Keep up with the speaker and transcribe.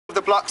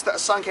The blocks that are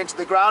sunk into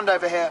the ground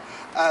over here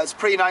is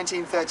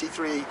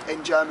pre-1933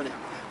 in Germany.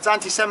 There's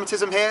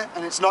anti-Semitism here,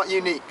 and it's not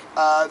unique.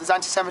 There's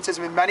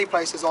anti-Semitism in many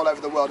places all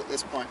over the world at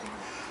this point.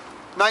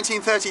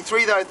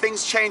 1933 though,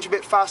 things change a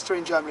bit faster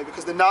in Germany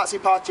because the Nazi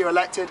Party are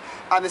elected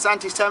and this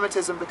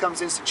anti-Semitism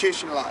becomes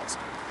institutionalized.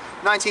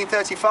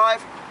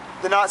 1935,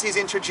 the Nazis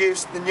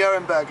introduce the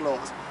Nuremberg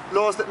laws,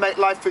 laws that make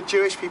life for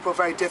Jewish people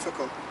very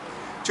difficult.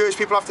 Jewish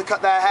people have to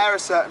cut their hair a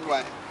certain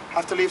way,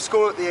 have to leave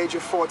school at the age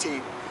of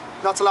 14,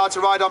 not allowed to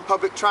ride on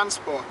public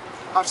transport,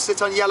 have to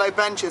sit on yellow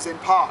benches in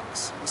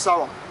parks, and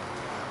so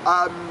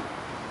on.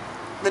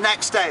 The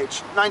next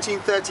stage,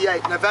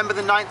 1938, November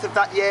the 9th of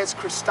that year is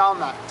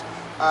Kristallnacht,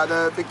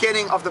 the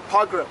beginning of the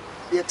pogrom,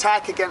 the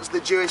attack against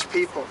the Jewish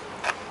people.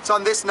 It's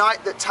on this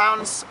night that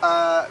towns,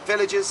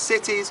 villages,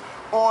 cities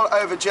all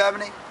over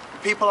Germany,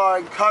 people are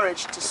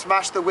encouraged to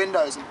smash the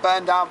windows and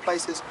burn down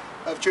places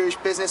of Jewish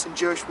business and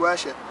Jewish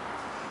worship.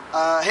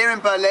 Here in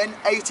Berlin,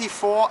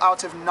 84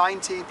 out of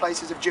 90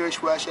 places of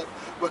Jewish worship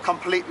were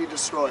completely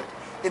destroyed.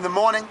 In the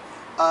morning,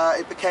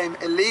 it became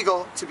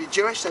illegal to be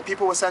Jewish, so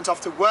people were sent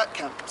off to work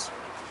camps.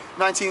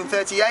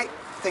 1938,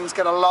 things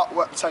get a lot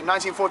worse. Sorry,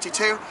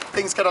 1942,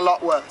 things get a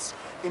lot worse.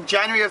 In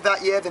January of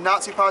that year, the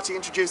Nazi Party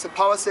introduced a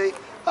policy,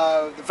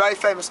 the very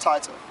famous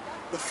title,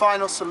 The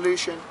Final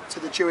Solution to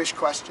the Jewish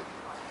Question.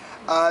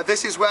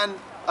 This is when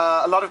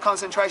a lot of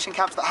concentration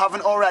camps that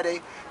haven't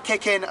already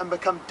kick in and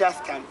become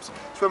death camps.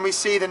 It's when we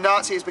see the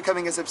Nazis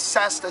becoming as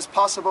obsessed as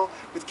possible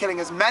with killing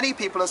as many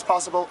people as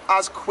possible,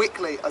 as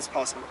quickly as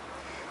possible.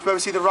 It's where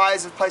we see the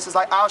rise of places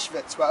like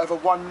Auschwitz, where over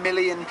 1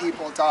 million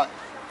people died.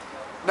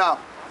 Now,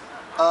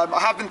 I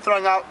have been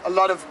throwing out a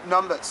lot of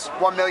numbers,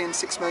 1 million,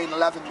 6 million,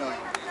 11 million.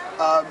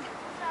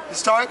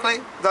 Historically,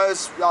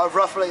 those are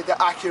roughly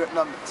the accurate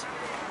numbers.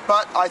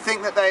 But I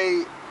think that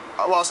they,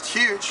 whilst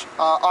huge,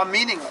 are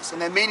meaningless,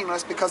 and they're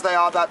meaningless because they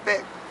are that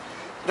big.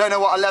 You don't know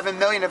what 11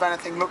 million of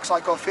anything looks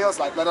like or feels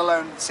like, let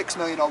alone 6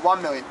 million or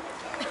 1 million.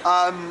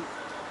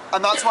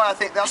 And that's where I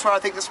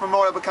think this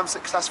memorial becomes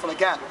successful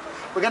again.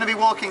 We're going to be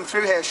walking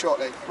through here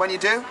shortly. When you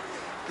do,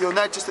 you'll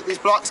notice that these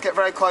blocks get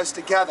very close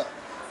together.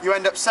 You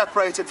end up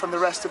separated from the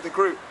rest of the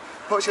group.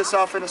 Put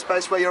yourself in a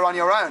space where you're on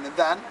your own, and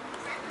then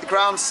the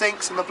ground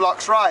sinks and the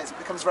blocks rise. It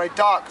becomes very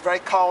dark, very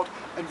cold,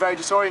 and very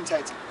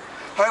disorientating.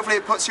 Hopefully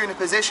it puts you in a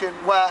position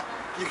where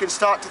you can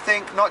start to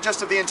think not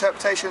just of the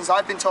interpretations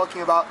I've been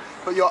talking about,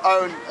 but your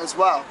own as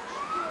well.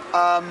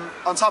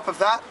 On top of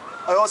that,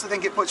 I also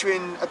think it puts you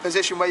in a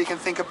position where you can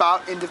think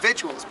about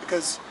individuals,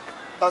 because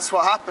that's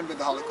what happened with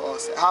the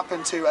Holocaust. It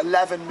happened to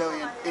 11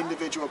 million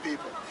individual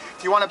people.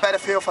 If you want a better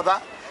feel for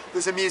that,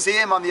 there's a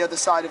museum on the other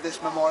side of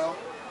this memorial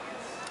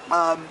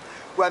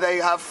where they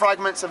have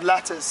fragments of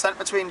letters sent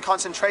between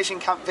concentration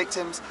camp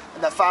victims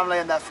and their family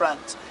and their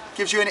friends. It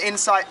gives you an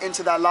insight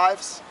into their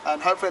lives,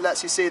 and hopefully it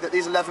lets you see that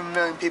these 11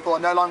 million people are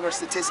no longer a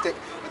statistic,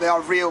 but they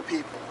are real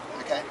people.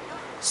 Okay?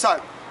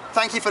 So,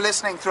 thank you for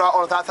listening throughout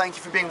all of that. Thank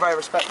you for being very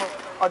respectful.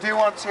 I do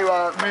want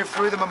to move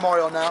through the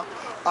memorial now.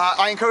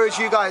 I encourage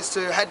you guys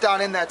to head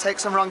down in there, take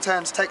some wrong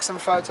turns, take some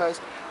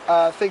photos,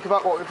 think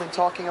about what we've been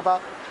talking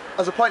about.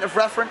 As a point of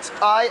reference,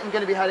 I am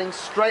going to be heading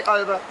straight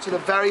over to the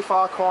very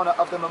far corner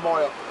of the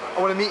memorial.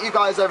 I want to meet you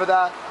guys over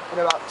there in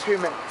about 2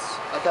 minutes.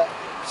 Okay?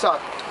 So,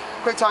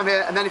 quick time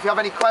here, and then if you have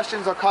any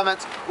questions or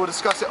comments, we'll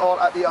discuss it all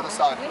at the other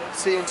side.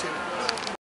 See you in 2 minutes.